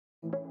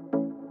Welcome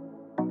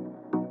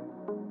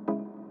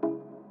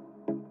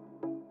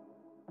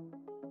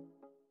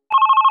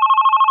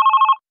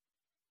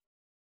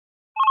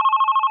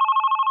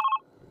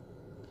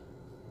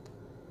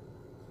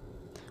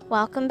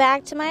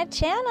back to my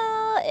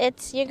channel.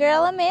 It's your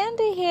girl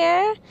Amanda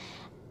here.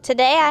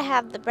 Today I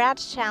have the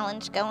Bratz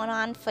challenge going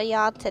on for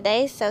y'all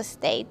today, so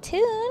stay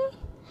tuned.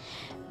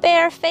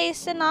 Bare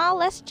face and all,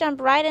 let's jump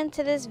right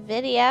into this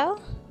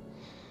video.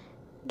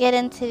 Get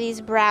into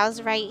these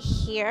brows right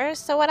here.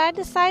 So what I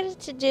decided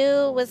to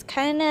do was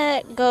kind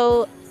of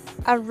go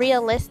a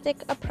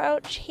realistic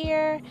approach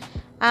here.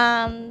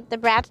 The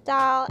Bratz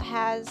doll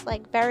has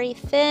like very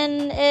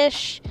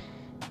thin-ish,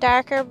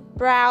 darker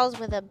brows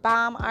with a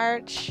bomb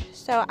arch,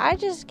 so I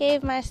just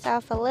gave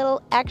myself a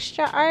little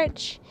extra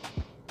arch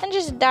and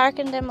just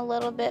darkened them a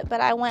little bit, but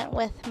I went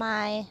with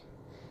my,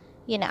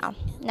 you know,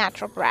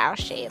 natural brow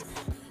shape.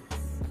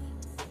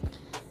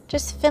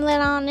 Just fill it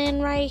on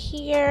in right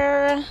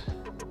here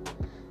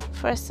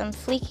for some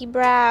fleeky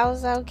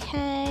brows,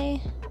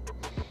 okay?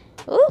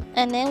 Ooh,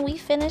 and then we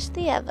finish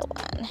the other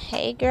one.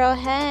 Hey girl,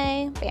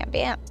 hey, bam,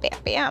 bam,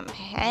 bam, bam,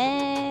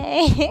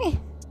 hey.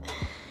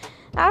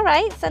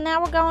 Alright, so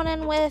now we're going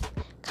in with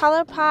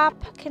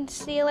Colourpop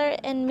Concealer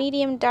in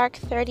Medium Dark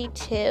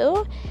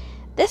 32.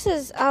 This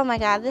is, oh my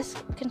god, this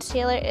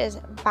concealer is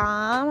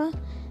bomb.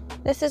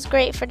 This is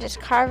great for just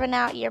carving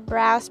out your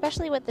brow,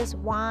 especially with this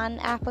wand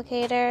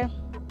applicator.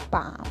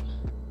 Bomb.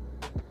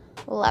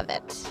 Love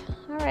it.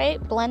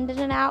 Alright, blending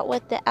it out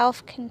with the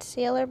e.l.f.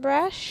 concealer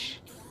brush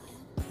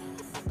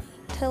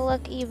to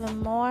look even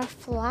more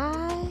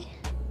fly.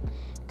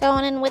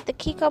 Going in with the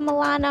Kiko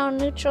Milano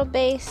Neutral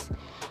Base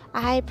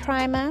Eye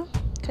Primer,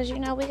 because you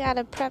know we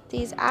gotta prep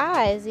these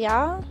eyes,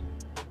 y'all.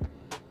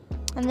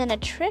 And then a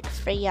trick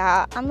for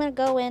y'all, I'm gonna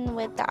go in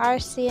with the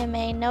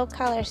RCMA No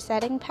Color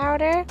Setting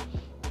Powder,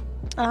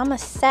 and I'm gonna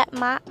set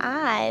my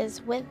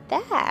eyes with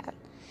that.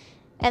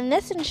 And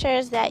this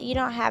ensures that you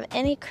don't have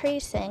any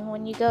creasing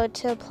when you go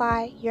to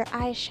apply your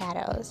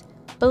eyeshadows.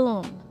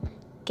 Boom,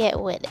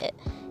 get with it.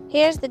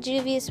 Here's the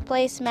Juvias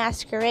Place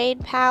Masquerade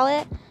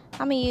palette.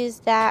 I'm gonna use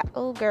that.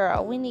 Oh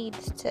girl, we need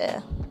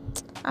to,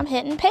 I'm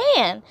hitting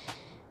pan.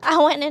 I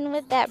went in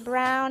with that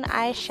brown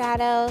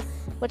eyeshadow,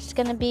 which is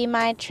going to be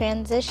my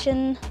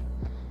transition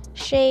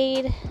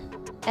shade,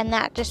 and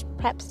that just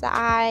preps the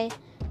eye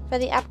for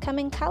the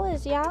upcoming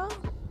colors, y'all.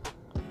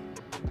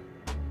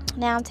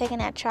 Now I'm taking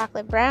that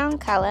chocolate brown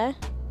color,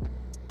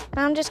 and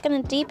I'm just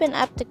going to deepen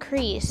up the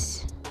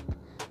crease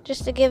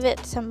just to give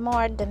it some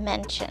more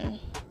dimension.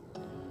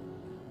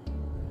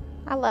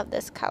 I love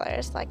this color.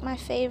 It's like my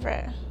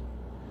favorite.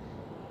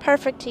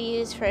 Perfect to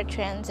use for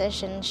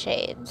transition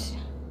shades.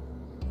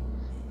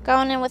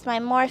 Going in with my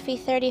Morphe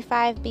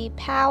 35B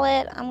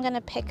palette, I'm going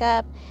to pick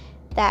up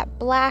that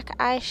black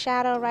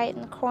eyeshadow right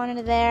in the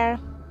corner there.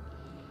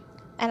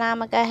 And I'm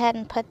going to go ahead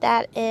and put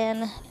that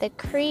in the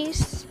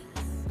crease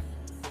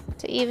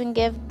to even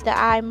give the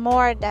eye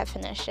more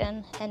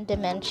definition and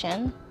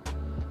dimension.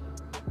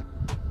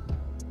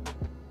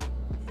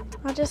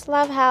 I just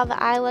love how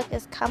the eye look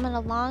is coming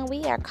along.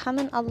 We are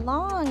coming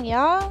along,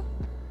 y'all.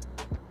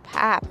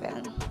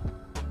 Popping.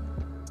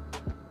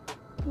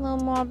 A little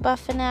more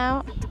buffing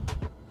out.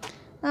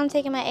 I'm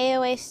taking my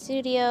AOA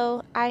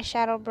Studio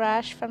Eyeshadow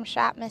Brush from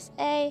Shop Miss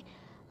A,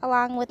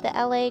 along with the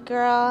L.A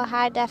Girl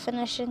High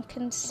Definition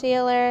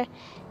Concealer,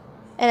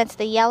 and it's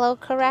the yellow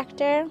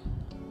corrector.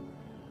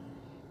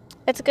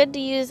 It's good to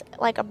use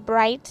like a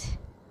bright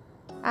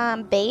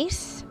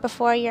base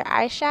before your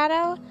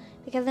eyeshadow,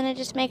 because then it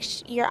just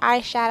makes your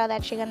eyeshadow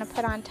that you're going to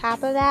put on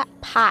top of that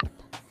pop,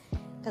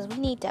 because we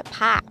need to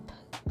pop.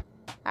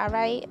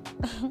 Alright?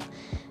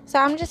 So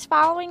I'm just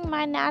following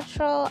my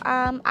natural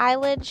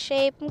eyelid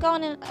shape. I'm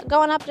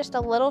going up just a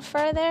little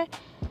further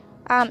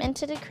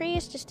into the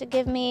crease, just to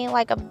give me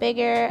like a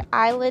bigger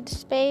eyelid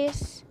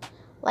space,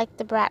 like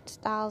the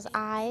Bratz doll's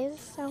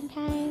eyes.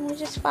 Okay, we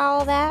just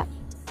follow that.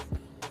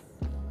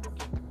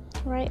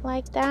 Right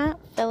like that.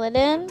 Fill it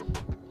in.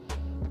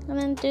 And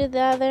then do the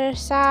other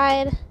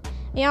side.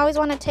 You always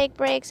want to take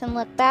breaks and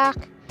look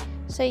back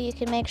so you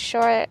can make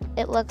sure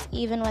it looks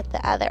even with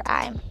the other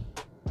eye.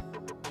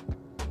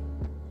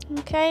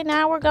 Okay,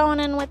 now we're going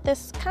in with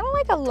this kind of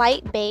like a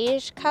light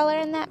beige color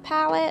in that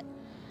palette.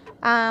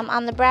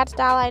 On the Bratz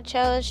doll I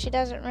chose, she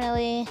doesn't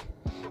really,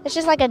 it's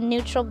just like a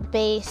neutral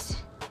base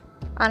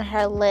on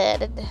her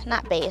lid.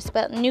 Not base,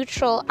 but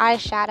neutral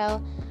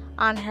eyeshadow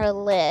on her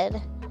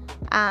lid.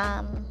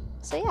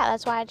 So yeah,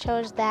 that's why I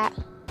chose that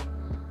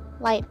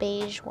light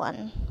beige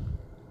one.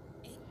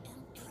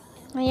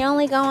 And you're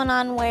only going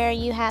on where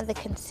you have the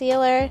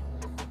concealer.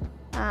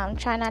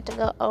 Try not to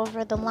go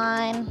over the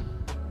line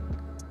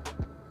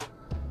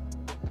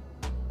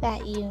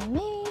that you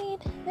made.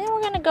 Then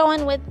we're going to go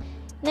in with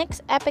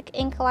NYX Epic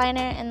Ink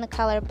Liner in the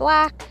color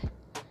Black.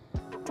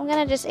 I'm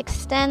going to just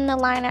extend the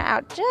liner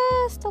out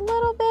just a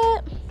little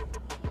bit.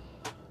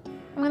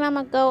 And then I'm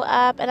going to go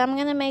up and I'm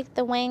going to make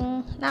the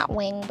wing, not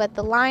wing, but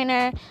the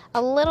liner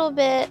a little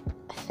bit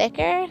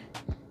thicker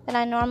than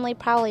I normally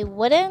probably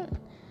wouldn't.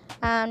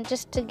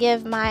 Just to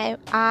give my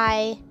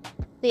eye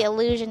the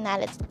illusion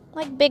that it's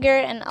like bigger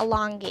and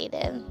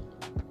elongated.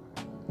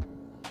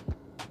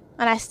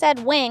 And I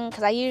said wing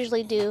because I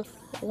usually do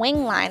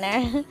wing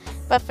liner,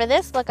 but for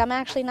this look I'm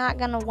actually not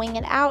gonna wing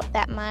it out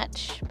that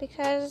much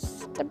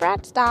because the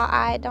Bratz doll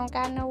eye don't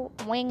got no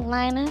wing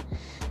liner,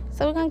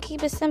 so we're gonna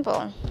keep it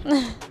simple.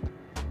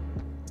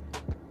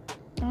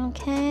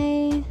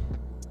 Okay,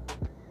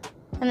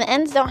 and the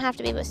ends don't have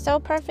to be so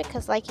perfect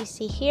because like you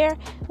see here,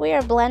 we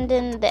are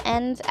blending the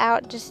ends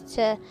out just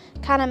to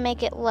kind of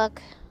make it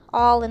look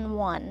all in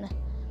one.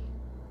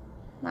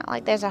 Not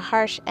like there's a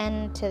harsh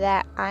end to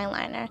that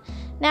eyeliner.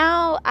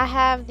 Now I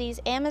have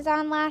these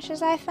Amazon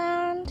lashes I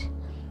found.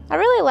 I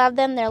really love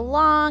them. They're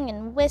long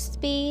and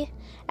wispy.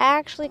 I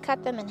actually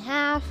cut them in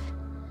half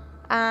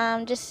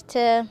just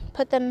to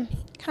put them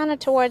kind of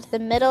towards the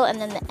middle and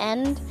then the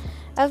end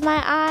of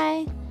my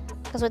eye.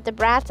 Because with the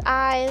Bratz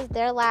eyes,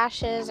 their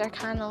lashes are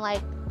kind of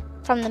like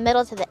from the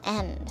middle to the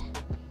end,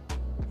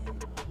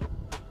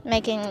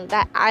 making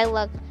that eye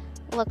look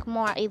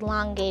more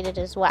elongated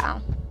as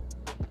well.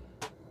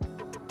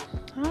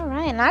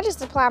 Alright, and I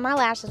just apply my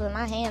lashes with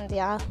my hands,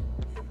 y'all.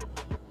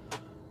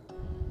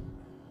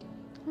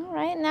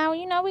 Alright, now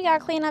you know we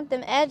gotta clean up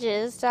them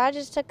edges, so I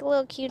just took a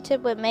little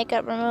Q-tip with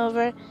makeup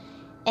remover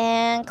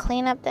and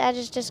clean up the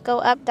edges. Just go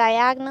up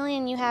diagonally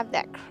and you have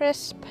that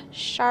crisp,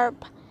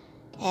 sharp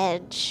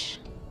edge.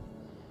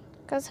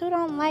 Because who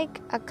don't like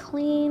a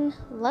clean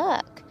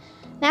look?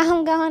 Now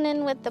I'm going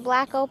in with the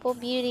Black Opal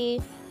Beauty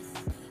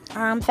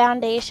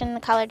foundation in the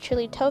color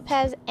Truly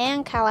Topaz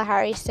and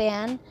Kalahari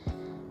Sand.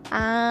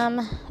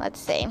 Let's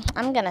see.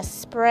 I'm gonna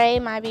spray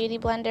my beauty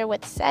blender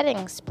with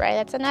setting spray.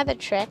 That's another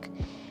trick.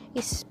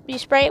 You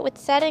spray it with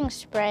setting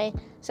spray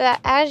so that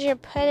as you're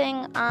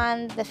putting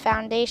on the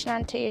foundation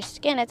onto your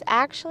skin, it's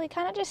actually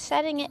kind of just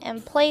setting it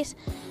in place,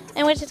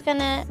 in which it's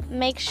gonna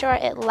make sure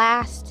it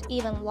lasts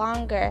even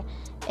longer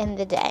in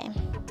the day.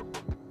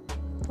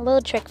 A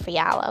little trick for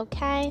y'all,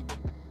 okay?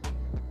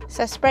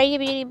 So spray your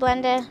beauty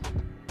blender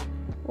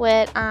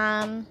with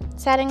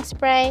setting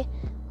spray,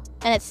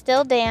 and it's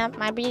still damp.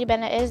 My beauty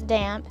blender is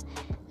damp,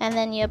 and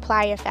then you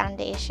apply your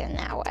foundation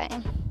that way.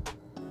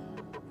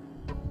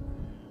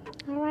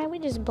 Alright, we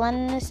just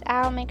blending this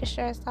out, making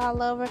sure it's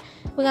all over.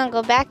 We're gonna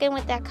go back in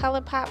with that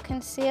Colourpop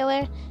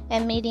concealer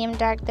and medium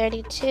dark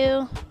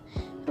 32.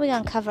 We're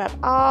gonna cover up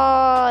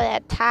all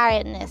that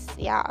tiredness,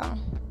 y'all.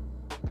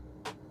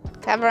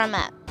 Cover them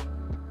up.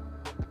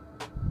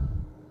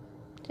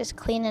 Just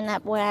cleaning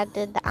up where I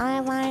did the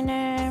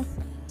eyeliner.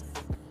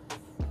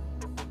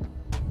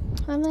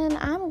 And then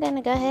I'm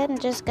gonna go ahead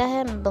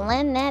and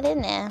blend that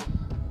in there.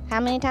 How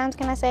many times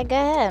can I say go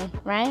ahead,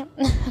 right?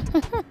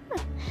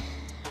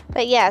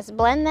 But yes,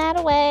 blend that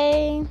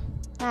away.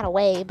 Not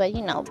away, but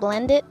you know,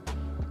 blend it.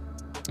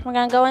 We're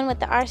gonna go in with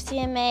the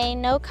RCMA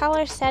No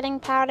Color Setting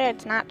Powder.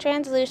 It's not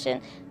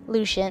translucent.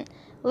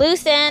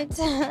 Lucent.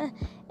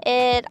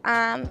 It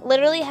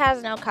literally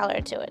has no color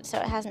to it, so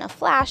it has no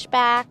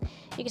flashback.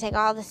 You can take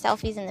all the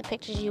selfies and the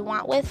pictures you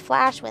want with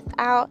flash,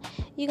 without.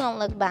 You're gonna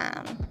look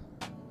bomb.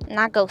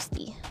 Not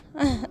ghosty.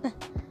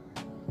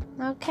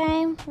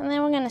 Okay, and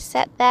then we're gonna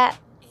set that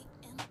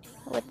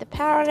with the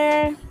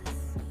powder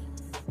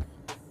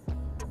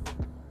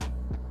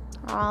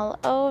all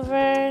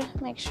over.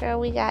 Make sure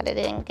we got it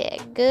in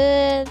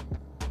good.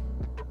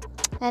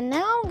 And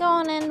now I'm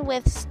going in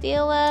with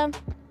STILA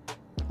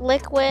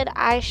liquid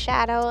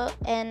eyeshadow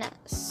in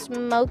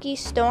Smoky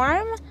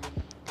Storm.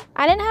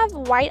 I didn't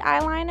have white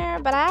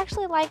eyeliner, but I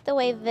actually like the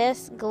way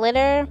this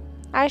glitter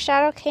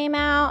eyeshadow came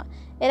out.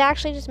 It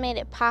actually just made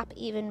it pop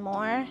even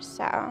more,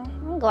 so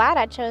I'm glad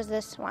I chose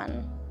this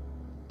one.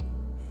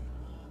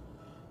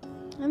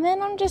 And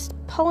then I'm just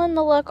pulling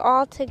the look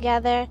all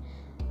together,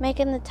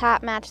 making the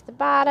top match the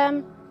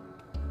bottom,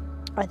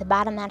 or the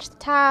bottom match the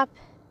top,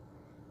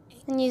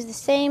 and use the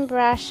same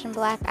brush and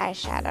black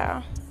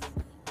eyeshadow.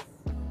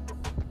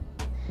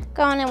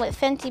 Going in with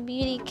Fenty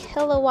Beauty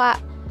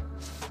Killawat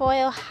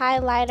Foil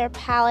Highlighter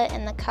Palette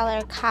in the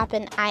color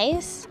Coppin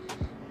Ice.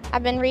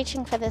 I've been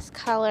reaching for this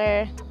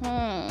color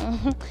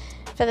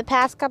for the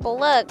past couple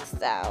looks,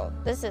 so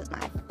this is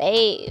my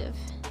fave.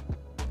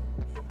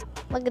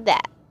 Look at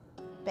that.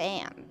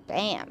 Bam,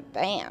 bam,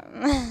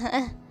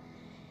 bam.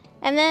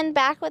 And then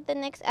back with the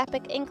NYX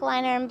Epic Ink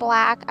Liner in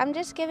black. I'm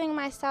just giving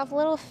myself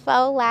little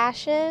faux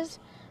lashes.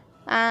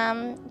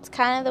 It's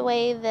kind of the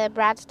way the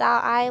Bratz doll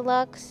eye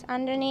looks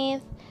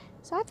underneath.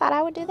 So I thought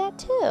I would do that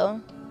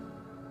too.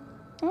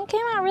 And it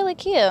came out really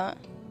cute.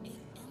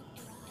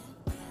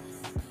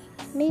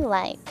 Me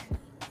like.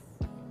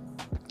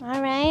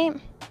 Alright.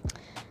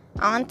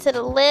 On to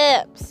the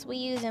lips. We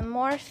using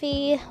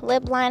Morphe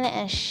lip liner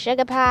and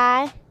Sugar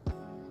Pie.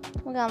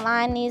 We're gonna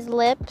line these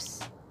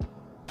lips.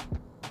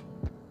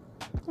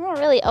 I don't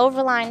really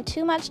overline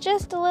too much,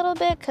 just a little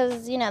bit,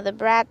 because you know the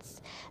Bratz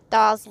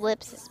doll's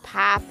lips is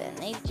popping.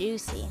 They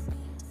juicy.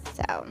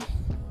 So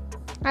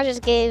I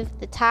just gave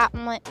the top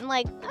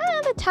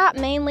the top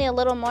mainly a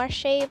little more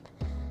shape,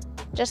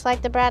 just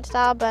like the Bratz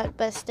doll,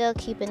 but still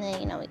keeping it,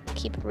 you know,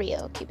 keep it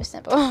real, keep it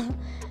simple.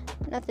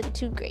 Nothing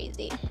too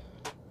crazy.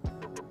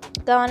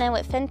 Going in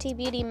with Fenty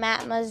Beauty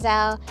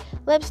Mademoiselle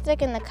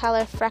lipstick in the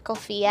color Freckle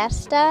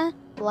Fiesta.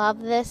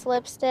 Love this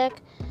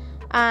lipstick.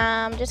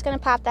 Just gonna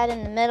pop that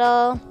in the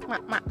middle.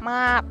 Mop, mop,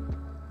 mop.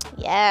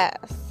 Yes.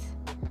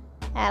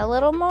 Add a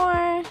little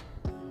more.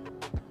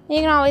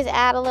 You can always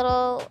add a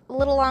little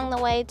along the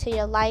way to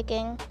your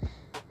liking.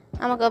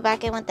 I'm gonna go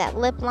back in with that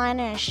lip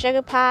liner and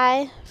Sugar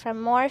Pie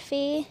from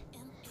Morphe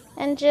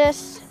and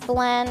just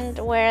blend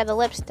where the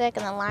lipstick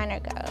and the liner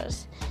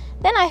goes.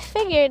 Then I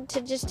figured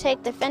to just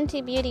take the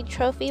Fenty Beauty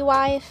Trophy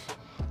Wife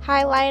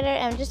highlighter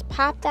and just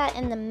pop that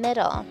in the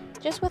middle,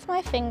 just with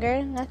my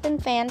finger, nothing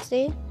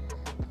fancy.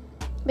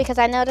 Because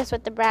I noticed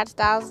with the Bratz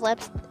Dolls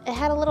lips, it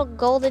had a little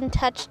golden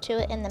touch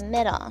to it in the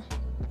middle.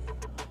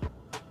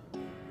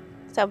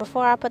 So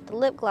before I put the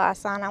lip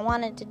gloss on, I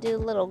wanted to do a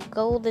little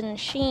golden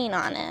sheen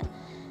on it.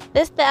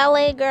 This is the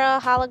L.A Girl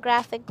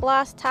Holographic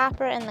Gloss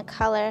Topper in the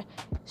color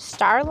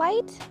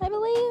Starlight, I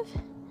believe.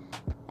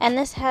 And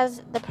this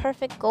has the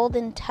perfect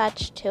golden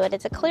touch to it.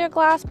 It's a clear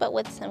gloss, but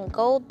with some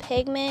gold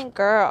pigment.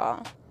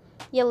 Girl,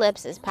 your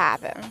lips is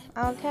popping,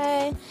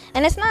 okay?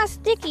 And it's not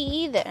sticky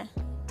either.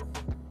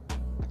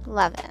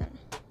 Love it.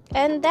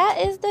 And that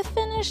is the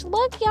finished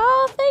look,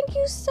 y'all. Thank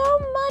you so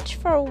much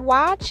for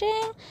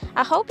watching.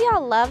 I hope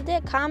y'all loved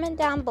it. Comment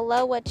down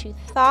below what you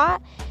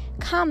thought.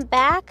 Come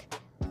back,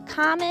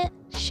 comment,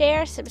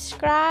 share,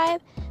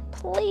 subscribe,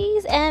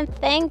 please, and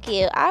thank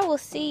you. I will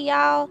see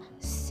y'all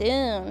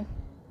soon.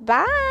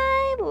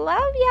 Bye.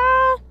 Love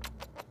y'all.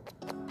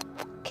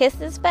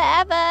 Kisses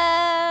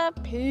forever.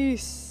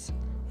 Peace.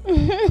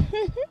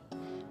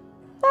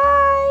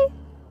 Bye.